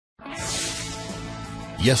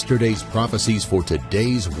Yesterday's prophecies for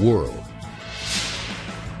today's world.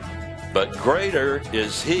 But greater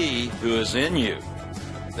is he who is in you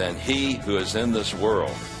than he who is in this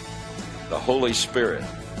world. The Holy Spirit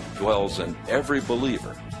dwells in every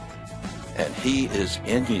believer, and he is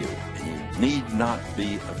in you, and you need not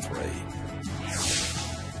be afraid.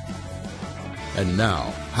 And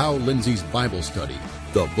now, Hal Lindsey's Bible study,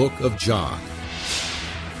 the book of John.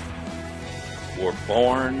 We're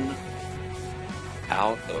born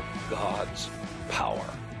out of God's power.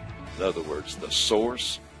 In other words, the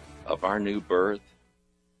source of our new birth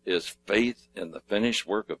is faith in the finished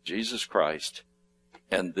work of Jesus Christ,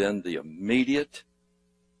 and then the immediate,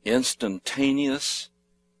 instantaneous,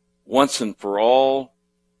 once and for all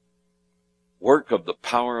work of the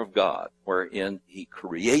power of God, wherein he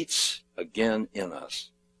creates again in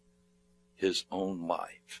us his own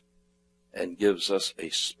life and gives us a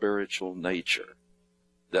spiritual nature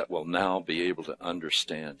that will now be able to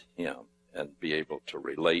understand him and be able to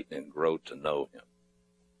relate and grow to know him.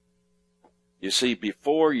 You see,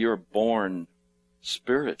 before you're born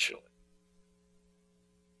spiritually,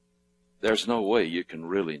 there's no way you can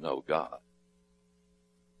really know God.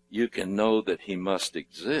 You can know that he must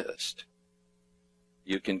exist.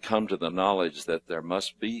 You can come to the knowledge that there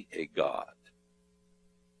must be a God.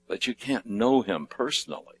 But you can't know him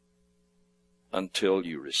personally until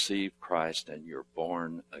you receive Christ and you're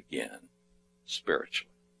born again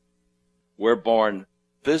spiritually. We're born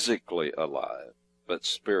physically alive, but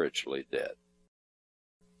spiritually dead.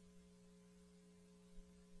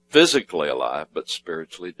 Physically alive, but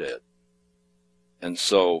spiritually dead. And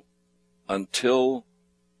so, until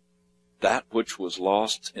that which was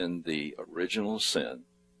lost in the original sin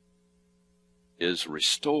is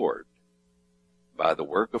restored by the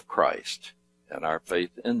work of Christ and our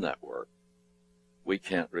faith in that work, we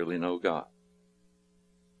can't really know God.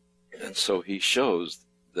 And so he shows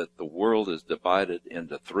that the world is divided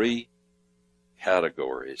into three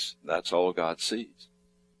categories. That's all God sees.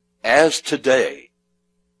 As today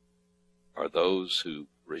are those who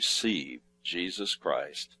receive Jesus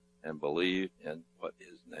Christ and believe in what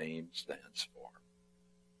his name stands for.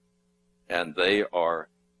 And they are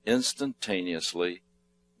instantaneously,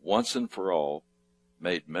 once and for all,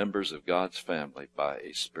 made members of God's family by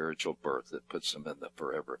a spiritual birth that puts them in the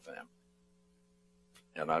forever family.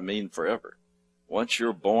 And I mean forever. Once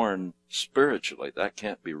you're born spiritually, that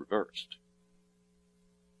can't be reversed.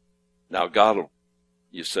 Now God will,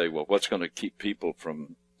 you say, well, what's going to keep people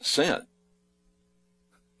from sin?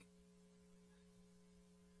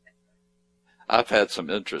 I've had some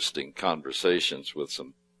interesting conversations with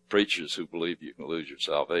some preachers who believe you can lose your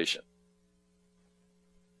salvation.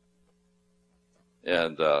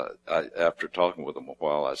 And after talking with them a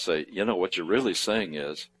while, I say, you know, what you're really saying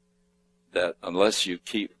is that unless you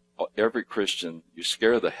keep every Christian, you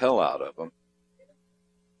scare the hell out of them,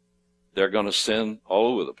 they're going to sin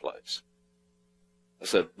all over the place. I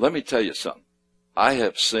said, let me tell you something. I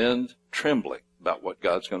have sinned trembling about what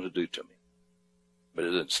God's going to do to me, but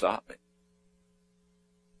it didn't stop me.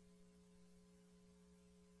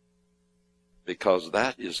 Because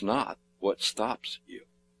that is not what stops you.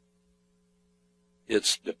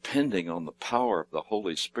 It's depending on the power of the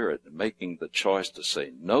Holy Spirit and making the choice to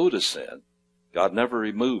say no to sin. God never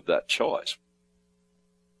removed that choice.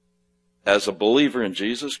 As a believer in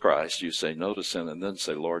Jesus Christ, you say no to sin and then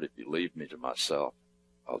say, Lord, if you leave me to myself,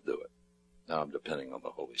 I'll do it. Now I'm depending on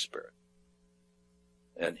the Holy Spirit.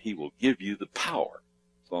 And he will give you the power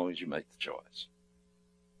as long as you make the choice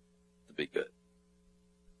to be good.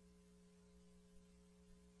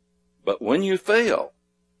 But when you fail,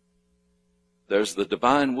 there's the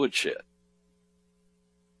divine woodshed.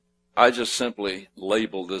 I just simply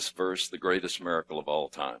label this verse the greatest miracle of all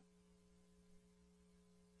time.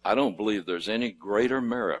 I don't believe there's any greater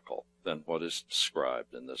miracle than what is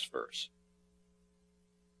described in this verse.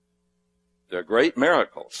 They're great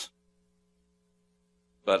miracles,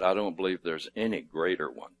 but I don't believe there's any greater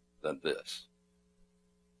one than this.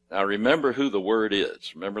 Now remember who the Word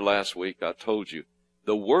is. Remember last week I told you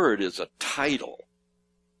the Word is a title.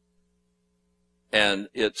 And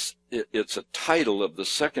it's a title of the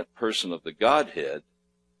second person of the Godhead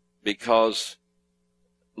because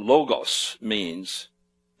logos means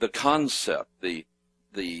the concept,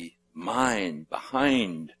 the mind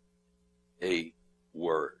behind a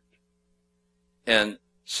word. And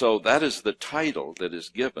so that is the title that is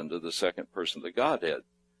given to the second person of the Godhead,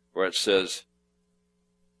 where it says,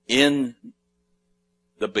 in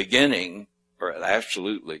the beginning, or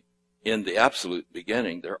absolutely, in the absolute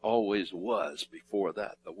beginning, there always was before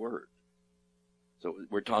that the Word. So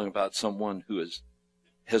we're talking about someone who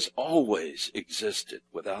has always existed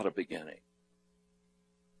without a beginning.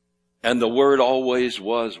 And the Word always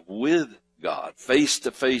was with God, face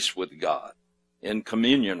to face with God, in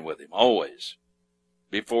communion with Him, always.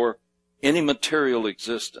 Before any material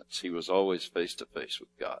existence, He was always face to face with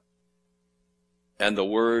God. And the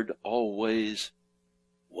Word always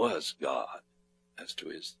was God. As to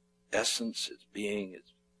His essence, His being,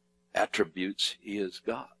 His attributes, He is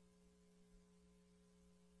God.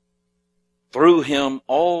 Through Him,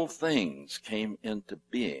 all things came into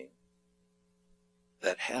being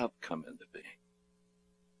that have come into being.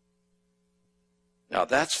 Now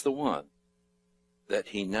that's the one that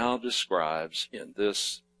he now describes in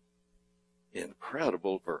this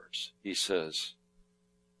incredible verse. He says,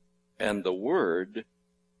 and the Word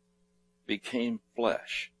became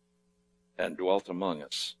flesh and dwelt among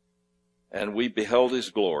us. And we beheld His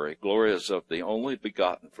glory. Glory as of the only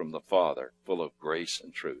begotten from the Father, full of grace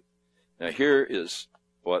and truth. Now here is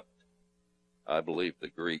what I believe the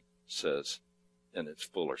Greek says in its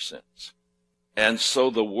fuller sense. And so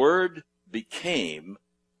the Word became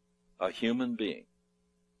a human being.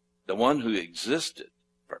 The one who existed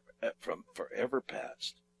from forever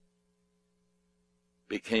past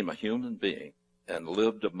became a human being and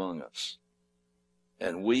lived among us.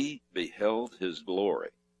 And we beheld His glory.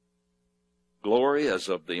 Glory as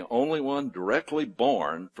of the only one directly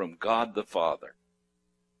born from God the Father,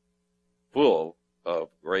 full of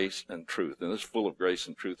grace and truth. And this full of grace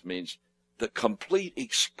and truth means the complete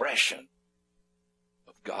expression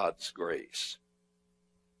of God's grace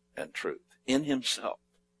and truth in Himself.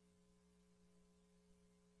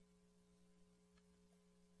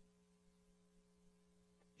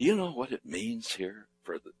 Do you know what it means here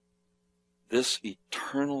for this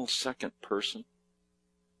eternal second person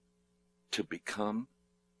to become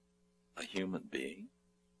a human being?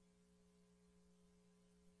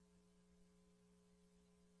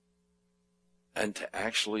 And to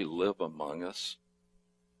actually live among us?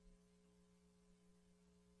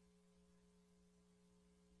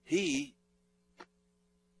 He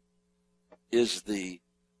is the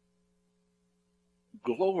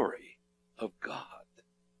glory of God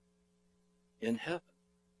in heaven.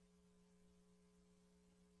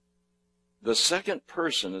 The second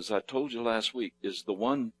person, as I told you last week, is the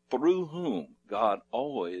one through whom God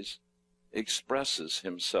always expresses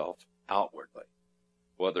Himself outwardly,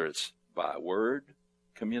 whether it's by word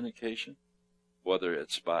communication, whether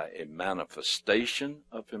it's by a manifestation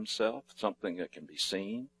of Himself, something that can be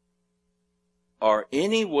seen, or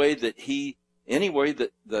any way that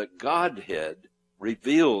the Godhead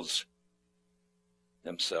reveals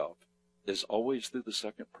Himself is always through the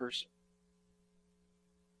second person.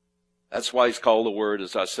 That's why He's called the Word,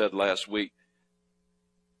 as I said last week.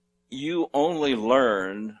 You only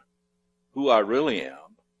learn who I really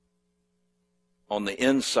am on the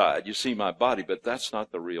inside. You see my body, but that's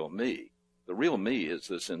not the real me. The real me is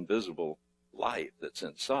this invisible light that's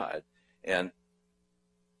inside. And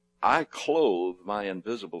I clothe my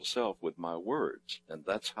invisible self with my words. And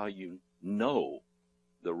that's how you know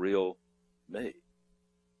the real me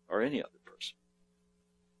or any other person.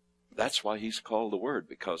 That's why He's called the Word,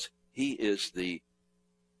 because He is the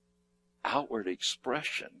outward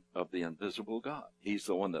expression of the invisible God. He's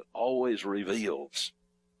the one that always reveals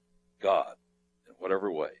God in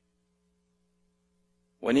whatever way.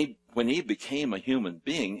 When he became a human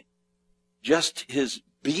being, just His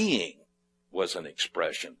being was an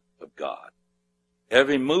expression of God.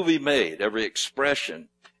 Every move He made, every expression,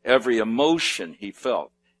 every emotion He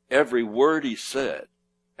felt, every word He said,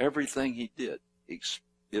 everything He did,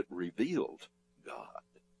 it revealed God.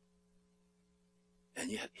 And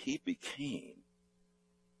yet He became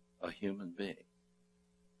a human being.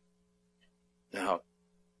 Now,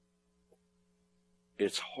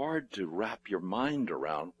 it's hard to wrap your mind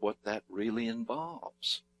around what that really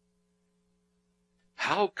involves.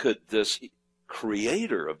 How could this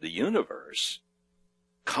creator of the universe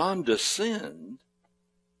condescend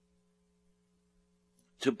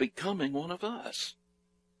to becoming one of us?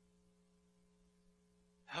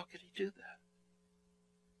 How could He do that?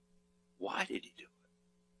 Why did He do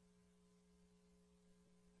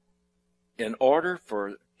it? In order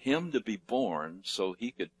for Him to be born so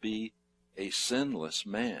He could be a sinless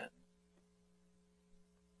man,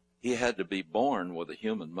 He had to be born with a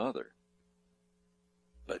human mother.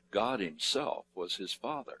 But God Himself was His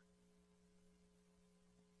Father.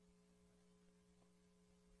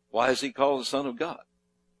 Why is He called the Son of God?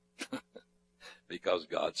 Because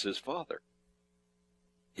God's His Father.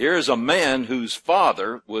 Here's a man whose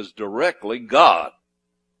father was directly God.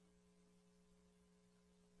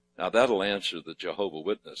 Now that'll answer the Jehovah's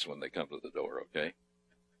Witness when they come to the door, okay?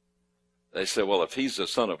 They say, well, if He's the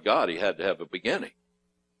Son of God, He had to have a beginning.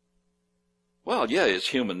 Well, yeah, his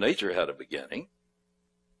human nature had a beginning,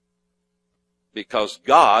 because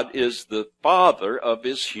God is the Father of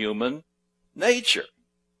his human nature.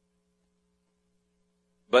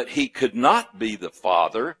 But he could not be the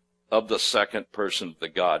Father of the second person of the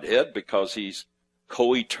Godhead, because he's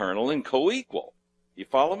co-eternal and co-equal. You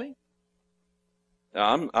follow me?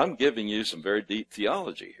 Now, I'm giving you some very deep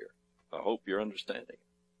theology here. I hope you're understanding.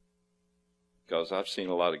 Because I've seen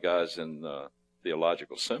a lot of guys in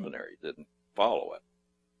theological seminary didn't follow it.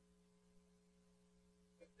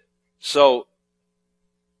 So,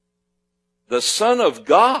 the Son of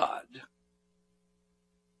God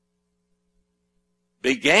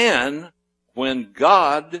began when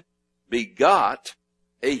God begot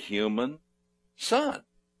a human son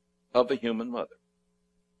of a human mother.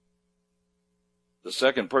 The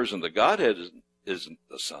second person of the Godhead isn't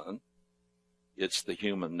the Son. It's the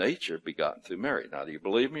human nature begotten through Mary. Now, do you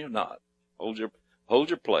believe me or not? Hold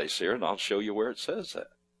your place here, and I'll show you where it says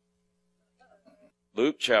that.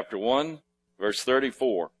 Luke chapter 1, verse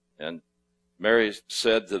 34. And Mary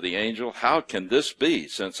said to the angel, "How can this be,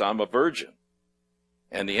 since I'm a virgin?"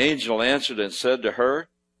 And the angel answered and said to her,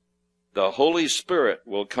 "The Holy Spirit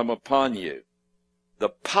will come upon you. The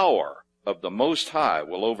power of the Most High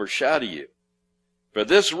will overshadow you. For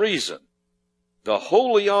this reason, the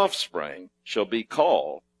holy offspring shall be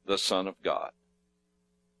called the Son of God."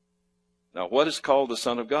 Now, what is called the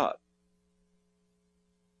Son of God?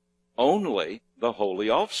 Only the holy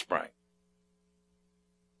offspring.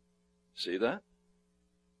 See that?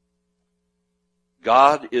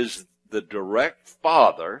 God is the direct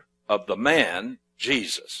father of the man,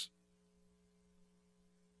 Jesus.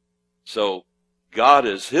 So, God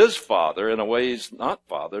is his father. In a way, he's not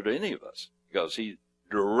father to any of us, because he's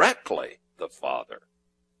directly the father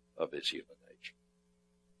of his human nature.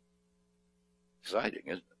 Exciting,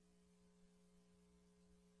 isn't it?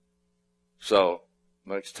 So,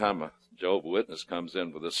 next time a Jehovah's Witness comes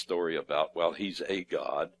in with a story about, well, he's a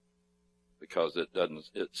God, because it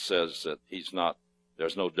says that he's not,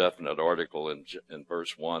 there's no definite article in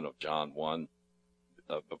verse 1 of John 1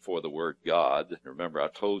 before the word God. Remember, I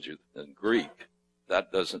told you in Greek,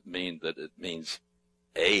 that doesn't mean that it means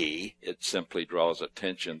a. It simply draws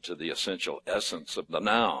attention to the essential essence of the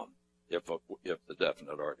noun, if the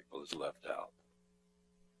definite article is left out.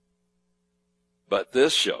 But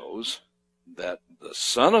this shows that the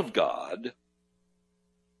Son of God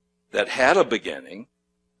that had a beginning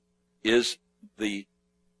is the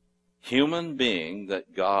human being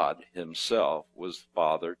that God himself was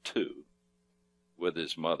father to, with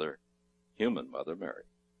his mother, human mother, Mary.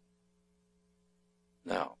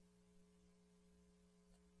 Now,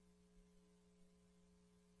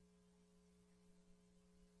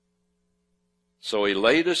 so he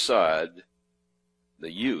laid aside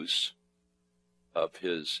the use of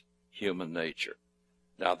his human nature.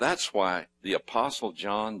 Now, that's why the Apostle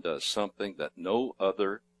John does something that no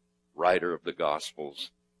other writer of the Gospels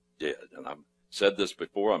did. And I've said this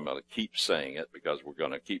before, I'm going to keep saying it, because we're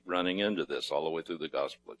going to keep running into this all the way through the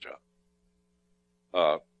Gospel of John.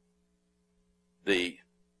 The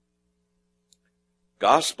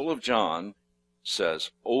Gospel of John says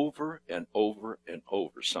over and over and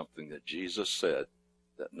over something that Jesus said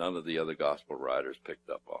that none of the other Gospel writers picked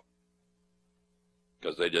up on,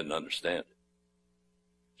 because they didn't understand it.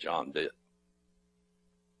 John did.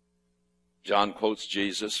 John quotes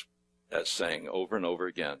Jesus as saying over and over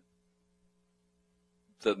again,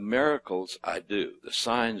 "The miracles I do, the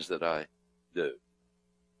signs that I do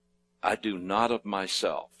not of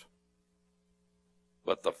myself,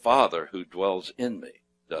 but the Father who dwells in me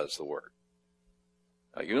does the work."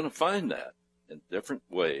 Now, you're going to find that in different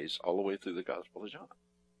ways all the way through the Gospel of John.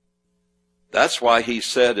 That's why he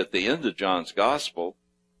said at the end of John's Gospel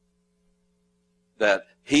that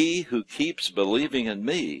he who keeps believing in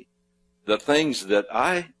me, the things that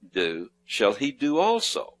I do shall he do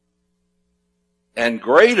also. And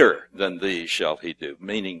greater than these shall he do,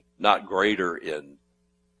 meaning not greater in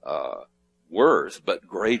worth, but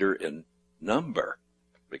greater in number,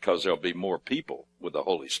 because there'll be more people with the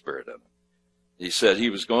Holy Spirit in them. He said he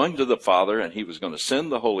was going to the Father, and he was going to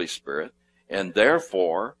send the Holy Spirit, and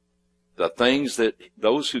therefore the things that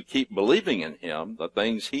those who keep believing in him, the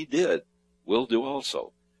things he did, will do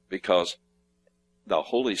also, because the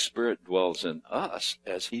Holy Spirit dwells in us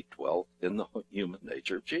as he dwelt in the human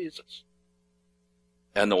nature of Jesus.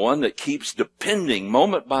 And the one that keeps depending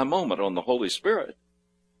moment by moment on the Holy Spirit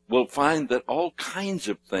will find that all kinds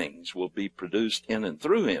of things will be produced in and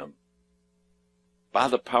through him by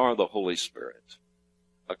the power of the Holy Spirit,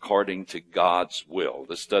 according to God's will.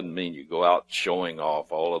 This doesn't mean you go out showing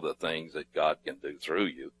off all of the things that God can do through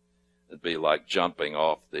you. It'd be like jumping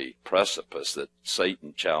off the precipice that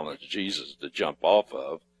Satan challenged Jesus to jump off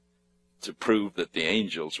of to prove that the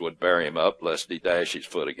angels would bear him up lest he dash his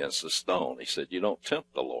foot against a stone. He said, you don't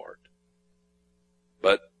tempt the Lord.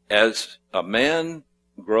 But as a man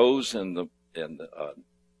grows in the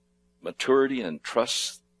maturity and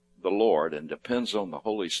trusts the Lord and depends on the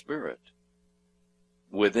Holy Spirit,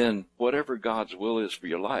 within whatever God's will is for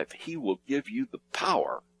your life, he will give you the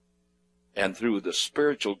power, and through the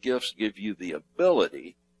spiritual gifts give you the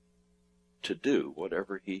ability to do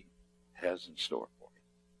whatever he has in store for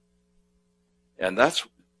you. And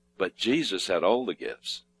but Jesus had all the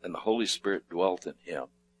gifts, and the Holy Spirit dwelt in him,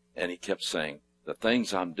 and he kept saying, the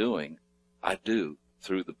things I'm doing, I do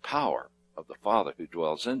through the power of the Father who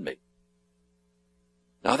dwells in me.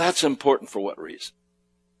 Now that's important for what reason?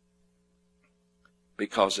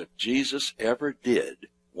 Because if Jesus ever did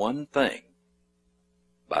one thing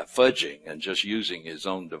by fudging and just using his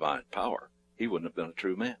own divine power, he wouldn't have been a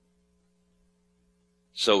true man.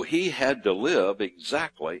 So he had to live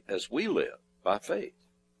exactly as we live, by faith,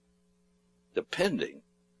 depending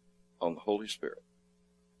on the Holy Spirit.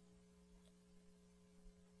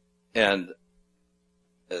 And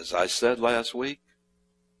as I said last week,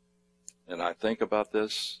 and I think about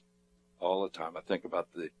this all the time, I think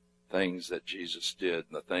about the things that Jesus did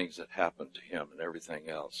and the things that happened to him and everything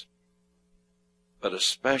else. But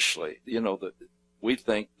especially, we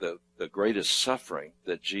think the greatest suffering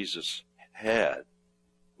that Jesus had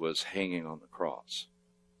was hanging on the cross.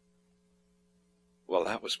 Well,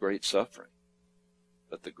 that was great suffering.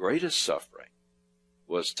 But the greatest suffering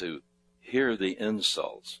was to hear the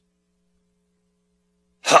insults.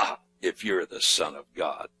 Ha! If you're the Son of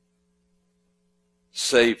God,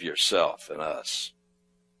 save yourself and us.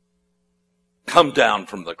 Come down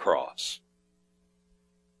from the cross.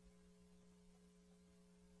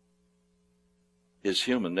 His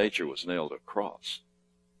human nature was nailed to a cross,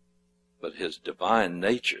 but his divine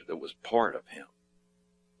nature that was part of him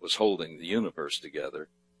was holding the universe together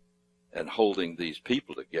and holding these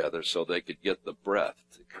people together so they could get the breath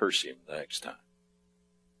to curse him the next time.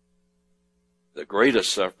 The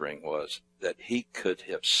greatest suffering was that he could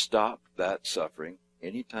have stopped that suffering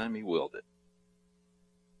anytime he willed it.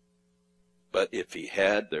 But if he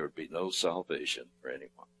had, there would be no salvation for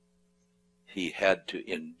anyone. He had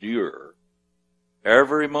to endure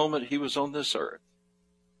every moment he was on this earth,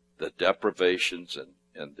 the deprivations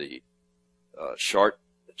and the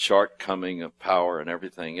shortcoming of power and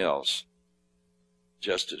everything else,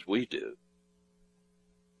 just as we do,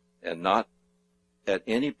 and not at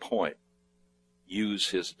any point use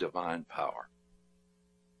his divine power.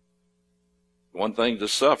 One thing to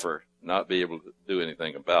suffer, not be able to do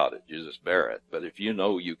anything about it. You just bear it. But if you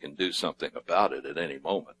know you can do something about it at any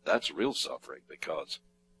moment, that's real suffering, because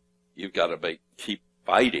you've got to keep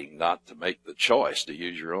fighting not to make the choice to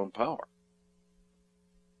use your own power.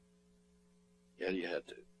 Yet he had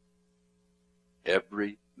to.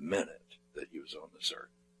 Every minute that he was on this earth.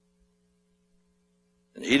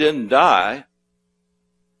 And he didn't die.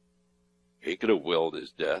 He could have willed his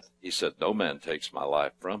death. He said, no man takes my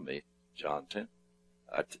life from me. John 10.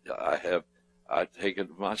 I take it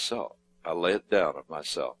of myself. I lay it down of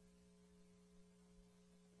myself.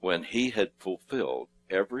 When he had fulfilled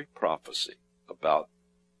every prophecy about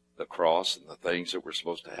the cross and the things that were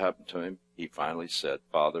supposed to happen to him, he finally said,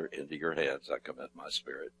 Father, into your hands I commit my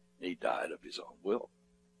spirit. And he died of his own will.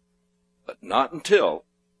 But not until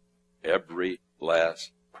every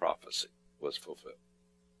last prophecy was fulfilled.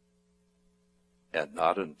 And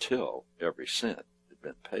not until every sin had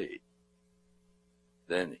been paid.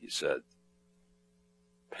 Then he said,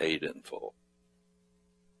 paid in full.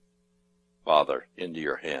 Father, into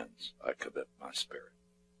your hands I commit my spirit.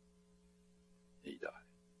 He died.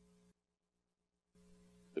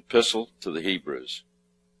 Epistle to the Hebrews,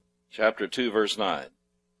 chapter 2, verse 9.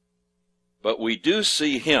 But we do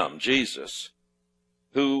see him, Jesus,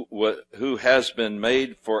 who has been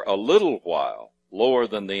made for a little while lower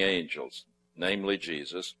than the angels, namely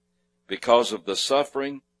Jesus, because of the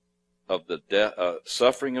suffering of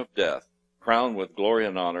death, crowned with glory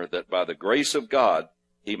and honor, that by the grace of God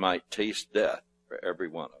he might taste death for every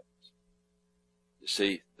one of us. You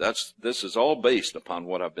see, this is all based upon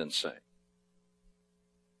what I've been saying.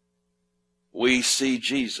 We see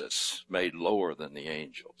Jesus made lower than the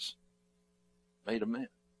angels, made a man.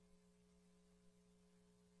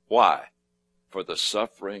 Why? For the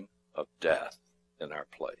suffering of death in our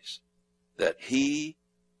place, that he,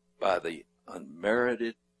 by the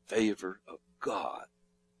unmerited favor of God,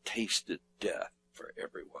 tasted death for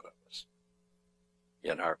every one of us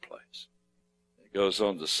in our place. It goes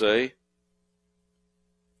on to say,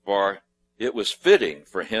 for it was fitting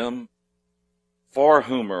for him for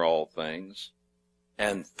whom are all things,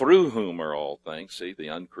 and through whom are all things, see, the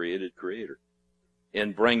uncreated creator,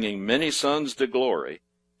 in bringing many sons to glory,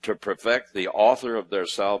 to perfect the author of their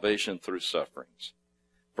salvation through sufferings.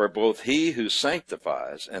 For both he who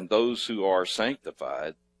sanctifies and those who are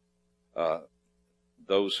sanctified are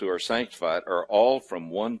all from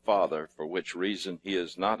one Father, for which reason he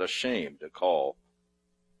is not ashamed to call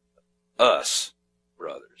us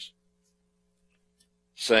brothers,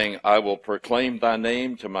 saying, I will proclaim thy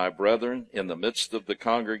name to my brethren. In the midst of the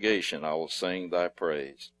congregation I will sing thy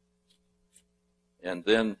praise. And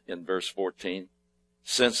then in verse 14,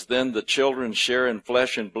 since then the children share in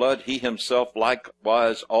flesh and blood, he himself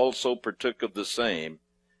likewise also partook of the same,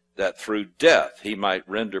 that through death he might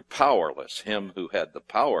render powerless him who had the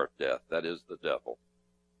power of death, that is, the devil,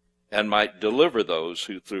 and might deliver those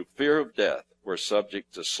who through fear of death were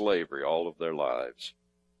subject to slavery all of their lives.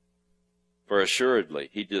 For assuredly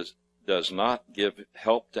he does not give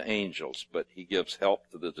help to angels, but he gives help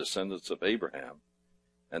to the descendants of Abraham.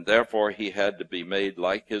 And therefore he had to be made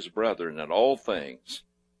like his brethren in all things,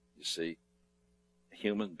 you see, a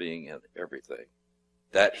human being in everything,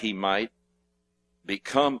 that he might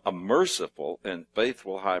become a merciful and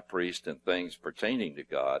faithful high priest in things pertaining to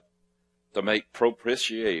God, to make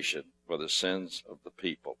propitiation for the sins of the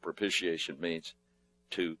people. Propitiation means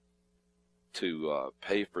to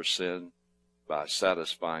pay for sin by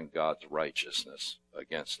satisfying God's righteousness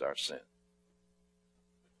against our sin.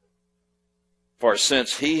 For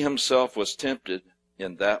since he himself was tempted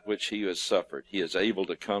in that which he has suffered, he is able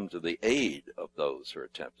to come to the aid of those who are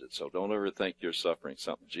tempted. So don't ever think you're suffering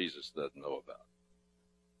something Jesus doesn't know about.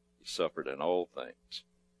 He suffered in all things,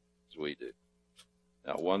 as we do.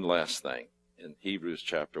 Now, one last thing in Hebrews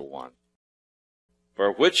chapter 1.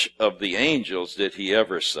 For which of the angels did he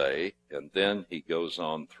ever say? And then he goes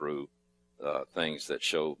on through things that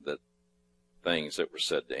show that things that were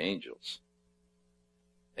said to angels.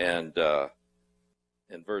 And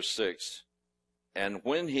in verse 6, and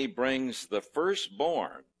when he brings the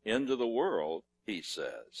firstborn into the world, he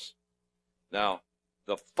says. Now,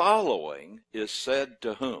 the following is said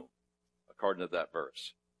to whom, according to that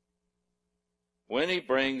verse? When he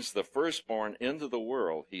brings the firstborn into the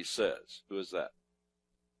world, he says. Who is that?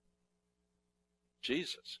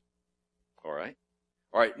 Jesus. All right?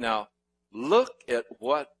 All right, now, look at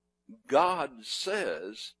what God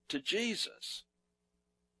says to Jesus.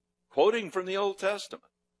 Quoting from the Old Testament.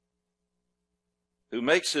 Who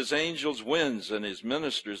makes his angels winds and his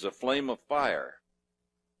ministers a flame of fire.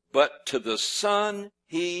 But to the Son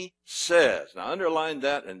he says. Now underline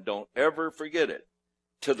that and don't ever forget it.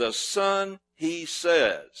 To the Son he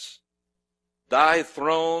says, thy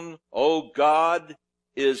throne, O God,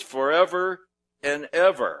 is forever and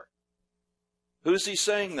ever. Who's he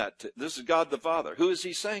saying that to? This is God the Father. Who is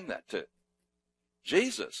he saying that to?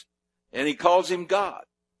 Jesus. And he calls him God.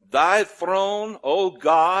 Thy throne, O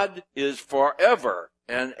God, is forever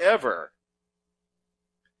and ever.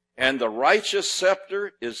 And the righteous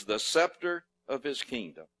scepter is the scepter of his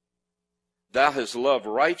kingdom. Thou hast loved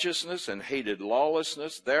righteousness and hated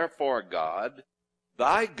lawlessness. Therefore God,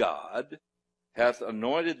 thy God, hath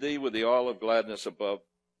anointed thee with the oil of gladness above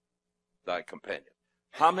thy companion.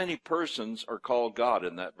 How many persons are called God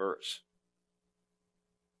in that verse?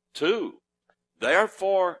 2.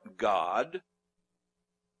 Therefore God,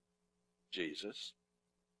 Jesus,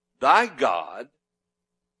 thy God,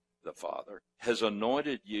 the Father, has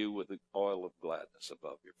anointed you with the oil of gladness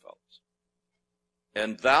above your fellows.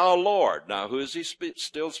 And thou, Lord, now who is he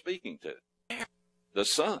still speaking to? The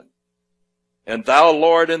Son. And thou,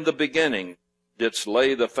 Lord, in the beginning didst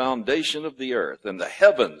lay the foundation of the earth, and the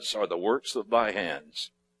heavens are the works of thy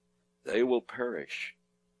hands. They will perish,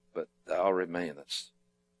 but thou remainest.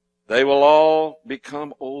 They will all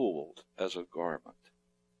become old as a garment,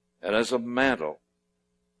 and as a mantle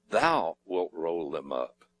thou wilt roll them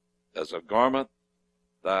up. As a garment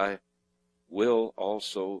thy will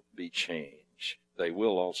also be changed. They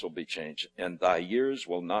will also be changed, and thy years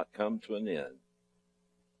will not come to an end.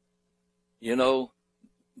 You know,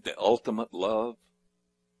 the ultimate love,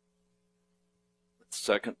 the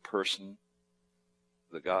second person,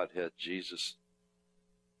 the Godhead, Jesus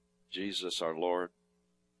our Lord,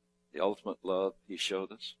 the ultimate love he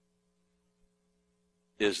showed us,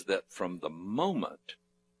 is that from the moment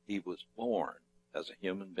he was born as a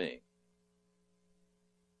human being,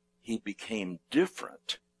 he became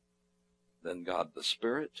different than God the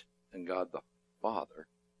Spirit and God the Father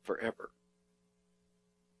forever.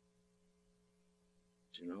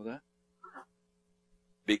 Do you know that?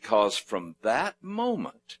 Because from that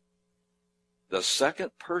moment, the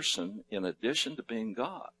second person, in addition to being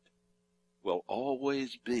God, will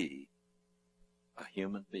always be a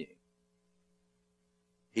human being.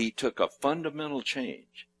 He took a fundamental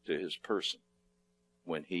change to his person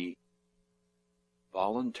when he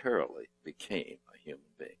voluntarily became a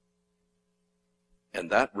human being. And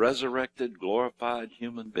that resurrected, glorified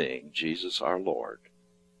human being, Jesus our Lord,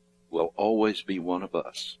 will always be one of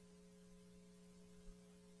us.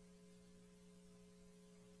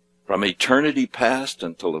 From eternity past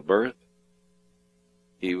until the birth,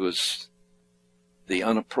 he was the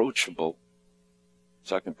unapproachable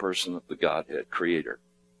second person of the Godhead, Creator.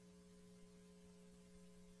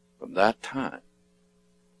 From that time,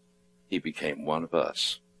 he became one of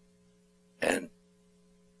us. And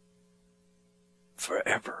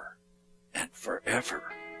forever and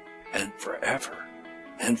forever and forever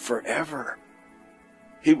and forever,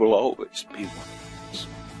 he will always be one of us.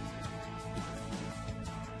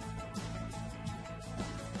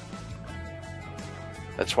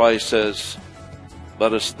 That's why he says,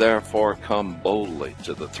 let us therefore come boldly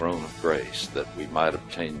to the throne of grace, that we might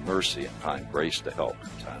obtain mercy and find grace to help in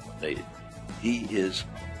time of need. He is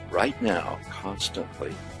right now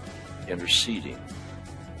constantly interceding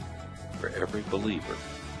for every believer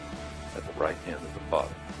at the right hand of the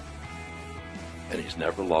Father. And he's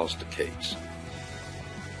never lost a case.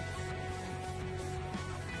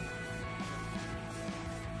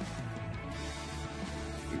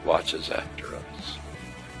 He watches after us.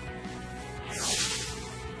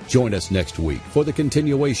 Join us next week for the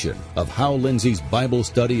continuation of Hal Lindsey's Bible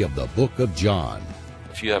study of the book of John.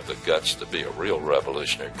 If you have the guts to be a real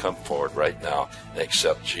revolutionary, come forward right now and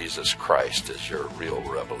accept Jesus Christ as your real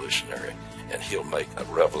revolutionary, and he'll make a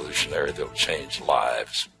revolutionary that will change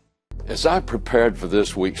lives. As I prepared for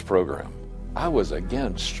this week's program, I was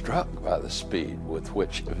again struck by the speed with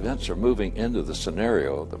which events are moving into the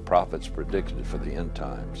scenario the prophets predicted for the end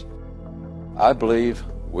times. I believe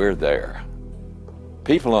we're there.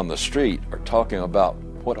 People on the street are talking about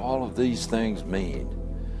what all of these things mean.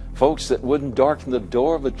 Folks that wouldn't darken the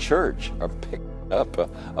door of a church or pick up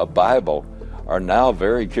a Bible are now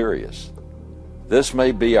very curious. This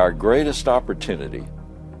may be our greatest opportunity,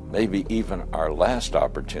 maybe even our last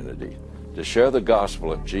opportunity, to share the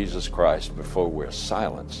gospel of Jesus Christ before we're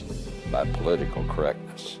silenced by political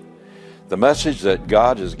correctness. The message that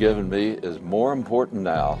God has given me is more important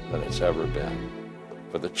now than it's ever been,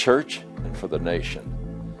 for the church and for the nation.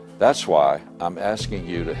 That's why I'm asking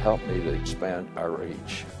you to help me to expand our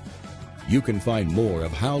reach. You can find more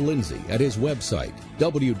of Hal Lindsey at his website,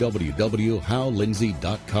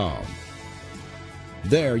 www.hallindsey.com.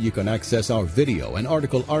 There you can access our video and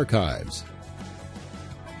article archives.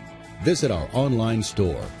 Visit our online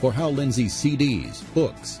store for Hal Lindsey CDs,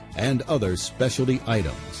 books, and other specialty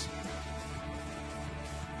items.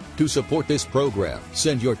 To support this program,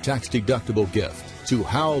 send your tax-deductible gift to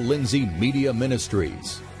Hal Lindsey Media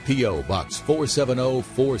Ministries, P.O. Box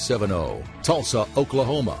 470470, Tulsa,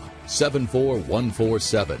 Oklahoma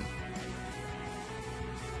 74147.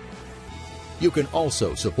 You can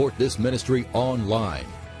also support this ministry online.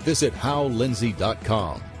 Visit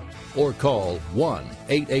HalLindsey.com or call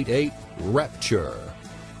 1-888-RAPTURE.